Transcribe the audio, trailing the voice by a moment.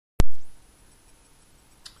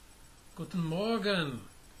Guten Morgen.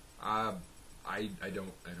 I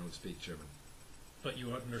don't speak German. But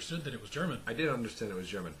you understood that it was German. I did understand it was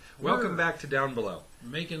German. Welcome back to Downbelow.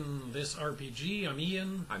 Making this RPG. I'm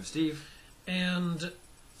Ian. I'm Steve. And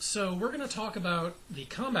so we're going to talk about the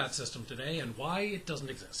combat system today and why it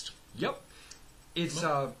doesn't exist. Yep. It's,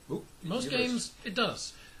 most games, it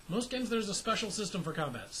does. Most games, there's a special system for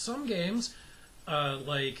combat. Some games,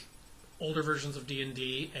 like older versions of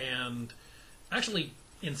D&D, and actually,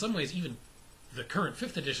 in some ways, even the current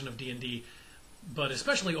 5th edition of D&D, but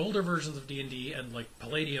especially older versions of D&D and like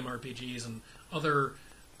Palladium RPGs and other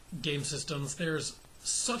game systems, there's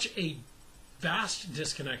such a vast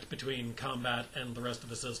disconnect between combat and the rest of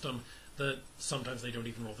the system that sometimes they don't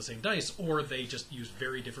even roll the same dice, or they just use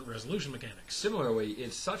very different resolution mechanics. Similarly,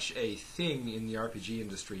 it's such a thing in the RPG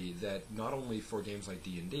industry that not only for games like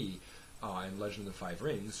D&D and Legend of the Five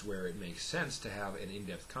Rings, where it makes sense to have an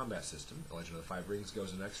in-depth combat system, Legend of the Five Rings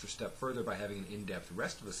goes an extra step further by having an in-depth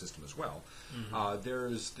rest of the system as well. Mm-hmm.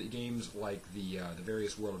 There's the games like the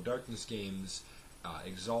various World of Darkness games,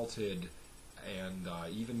 Exalted, and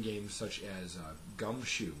even games such as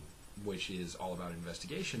Gumshoe, which is all about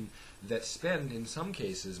investigation, that spend, in some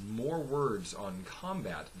cases, more words on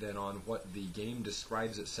combat than on what the game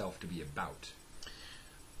describes itself to be about.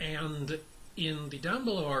 And in the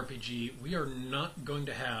Downbelow RPG, we are not going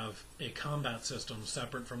to have a combat system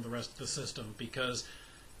separate from the rest of the system, because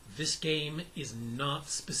this game is not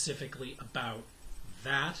specifically about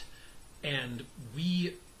that, and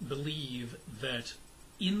we believe that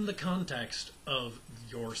in the context of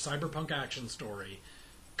your cyberpunk action story,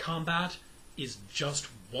 combat is just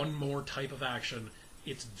one more type of action.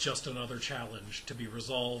 It's just another challenge to be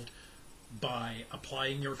resolved by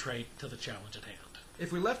applying your trait to the challenge at hand.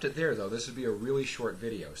 If we left it there, though, this would be a really short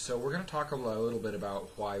video. So we're going to talk a little bit about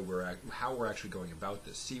how we're actually going about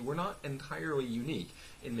this. See, we're not entirely unique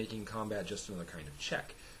in making combat just another kind of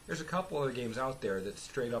check. There's a couple other games out there that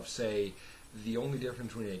straight up say the only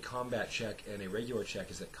difference between a combat check and a regular check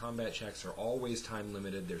is that combat checks are always time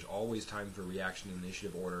limited. There's always time for reaction in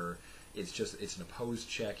initiative order. It's an opposed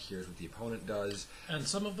check. Here's what the opponent does. And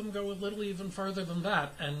some of them go a little even farther than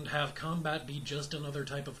that and have combat be just another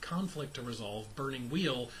type of conflict to resolve. Burning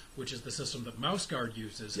Wheel, which is the system that MouseGuard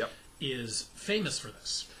uses, is famous for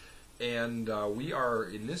this. And we are,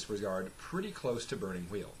 in this regard, pretty close to Burning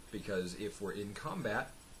Wheel, because if we're in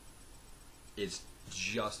combat, it's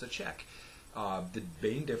just a check. The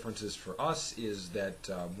main differences for us is that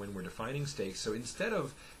when we're defining stakes, so instead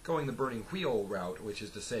of going the Burning Wheel route, which is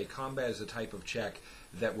to say combat is a type of check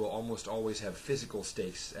that will almost always have physical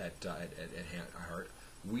stakes at heart,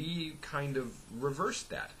 we kind of reversed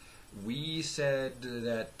that. We said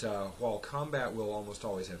that while combat will almost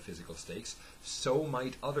always have physical stakes, so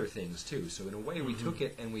might other things too. So in a way, we took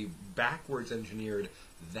it and we backwards engineered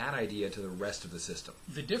that idea to the rest of the system.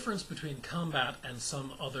 The difference between combat and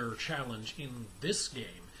some other challenge in this game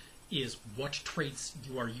is what traits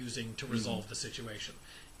you are using to resolve the situation.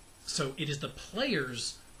 So it is the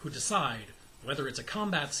players who decide whether it's a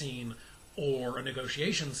combat scene or a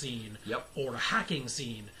negotiation scene or a hacking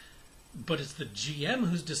scene. But it's the GM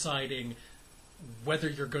who's deciding whether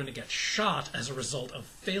you're going to get shot as a result of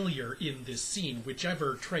failure in this scene,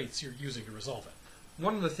 whichever traits you're using to resolve it.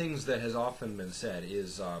 One of the things that has often been said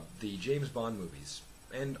is the James Bond movies,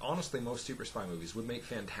 and honestly most super spy movies, would make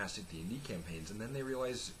fantastic D&D campaigns, and then they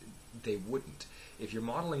realize they wouldn't. If you're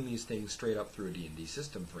modeling these things straight up through a D&D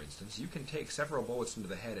system, for instance, you can take several bullets into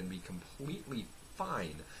the head and be completely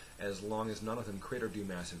fine as long as none of them crit or do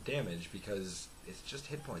massive damage, because it's just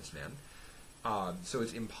hit points, man. So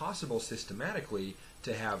it's impossible systematically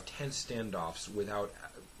to have tense standoffs without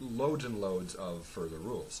loads and loads of further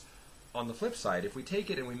rules. On the flip side, if we take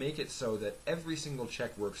it and we make it so that every single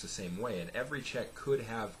check works the same way, and every check could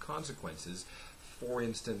have consequences, for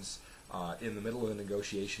instance, in the middle of a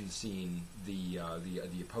negotiation scene, the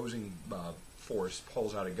opposing force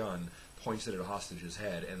pulls out a gun, points it at a hostage's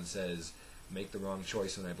head, and says, "Make the wrong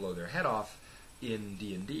choice and I blow their head off." In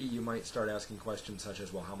D&D, you might start asking questions such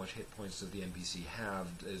as, well, how much hit points does the NPC have?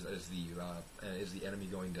 Is the enemy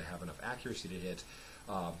going to have enough accuracy to hit?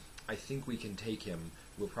 I think we can take him.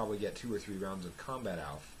 We'll probably get 2 or 3 rounds of combat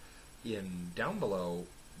out. In Downbelow,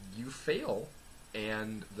 you fail,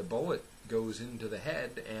 and the bullet goes into the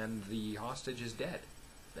head, and the hostage is dead.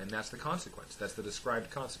 And that's the consequence. That's the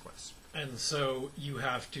described consequence. And so you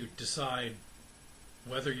have to decide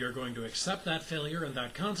whether you're going to accept that failure and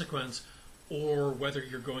that consequence, or whether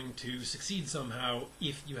you're going to succeed somehow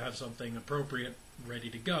if you have something appropriate ready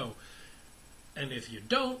to go. And if you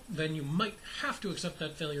don't, then you might have to accept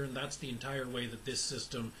that failure, and that's the entire way that this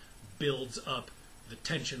system builds up the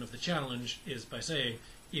tension of the challenge, is by saying,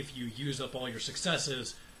 if you use up all your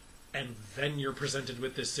successes and then you're presented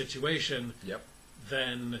with this situation, Yep.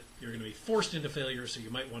 then you're going to be forced into failure, so you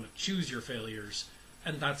might want to choose your failures,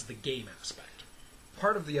 and that's the game aspect.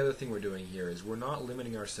 Part of the other thing we're doing here is we're not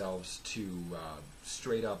limiting ourselves to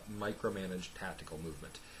straight-up micromanaged tactical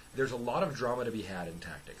movement. There's a lot of drama to be had in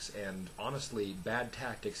tactics, and honestly, bad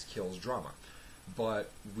tactics kills drama. But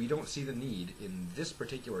we don't see the need in this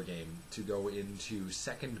particular game to go into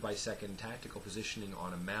second-by-second tactical positioning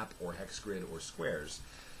on a map or hex grid or squares.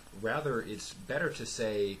 Rather, it's better to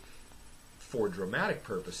say, for dramatic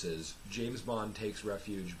purposes, James Bond takes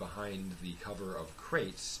refuge behind the cover of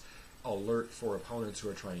crates, alert for opponents who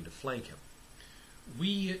are trying to flank him.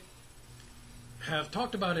 We have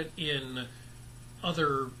talked about it in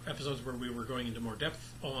other episodes where we were going into more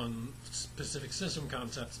depth on specific system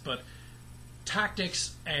concepts, but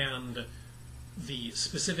tactics and the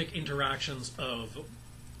specific interactions of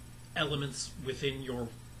elements within your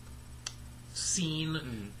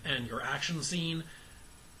scene and your action scene,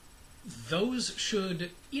 those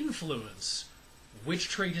should influence which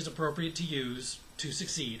trait is appropriate to use to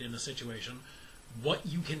succeed in a situation, what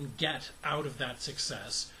you can get out of that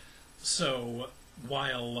success. So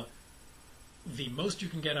while the most you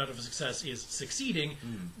can get out of a success is succeeding,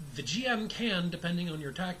 the GM can, depending on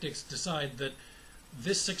your tactics, decide that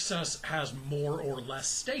this success has more or less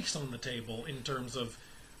stakes on the table in terms of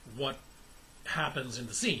what happens in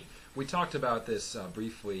the scene. We talked about this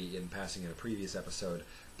briefly in passing in a previous episode,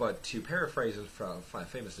 but to paraphrase it from a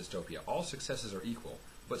famous dystopia, all successes are equal,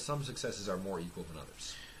 but some successes are more equal than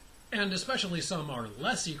others. And especially some are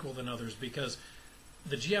less equal than others, because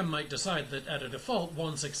the GM might decide that at a default,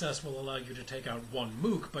 one success will allow you to take out one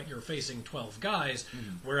mook, but you're facing 12 guys,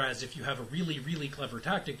 whereas if you have a really, really clever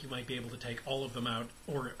tactic, you might be able to take all of them out,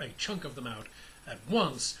 or a chunk of them out, at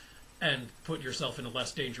once, and put yourself in a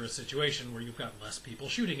less dangerous situation where you've got less people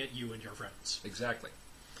shooting at you and your friends. Exactly.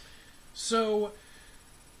 So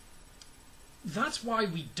that's why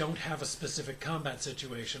we don't have a specific combat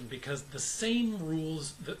situation, because the same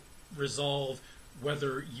rules that resolve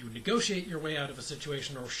whether you negotiate your way out of a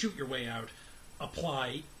situation or shoot your way out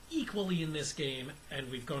apply equally in this game,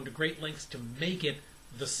 and we've gone to great lengths to make it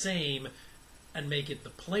the same and make it the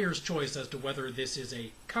player's choice as to whether this is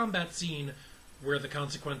a combat scene where the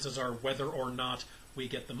consequences are whether or not we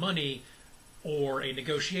get the money, or a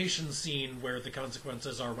negotiation scene where the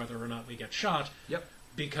consequences are whether or not we get shot. Yep.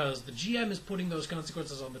 Because the GM is putting those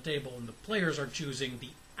consequences on the table, and the players are choosing the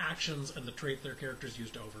actions and the trait their characters use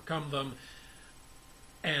to overcome them.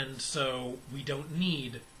 And so we don't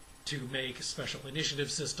need to make special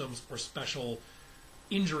initiative systems or special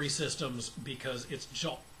injury systems, because it's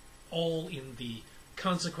all in the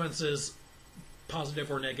consequences,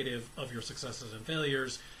 positive or negative, of your successes and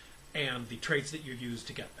failures, and the traits that you use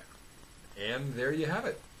to get there. And there you have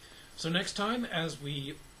it. So next time, as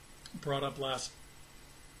we brought up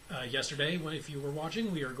yesterday, if you were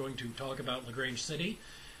watching, we are going to talk about Lagrange City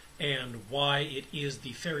and why it is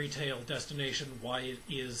the fairy tale destination, why it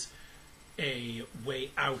is a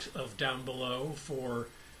way out of Downbelow for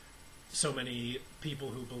so many people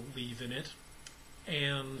who believe in it.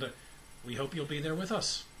 And we hope you'll be there with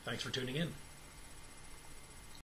us. Thanks for tuning in.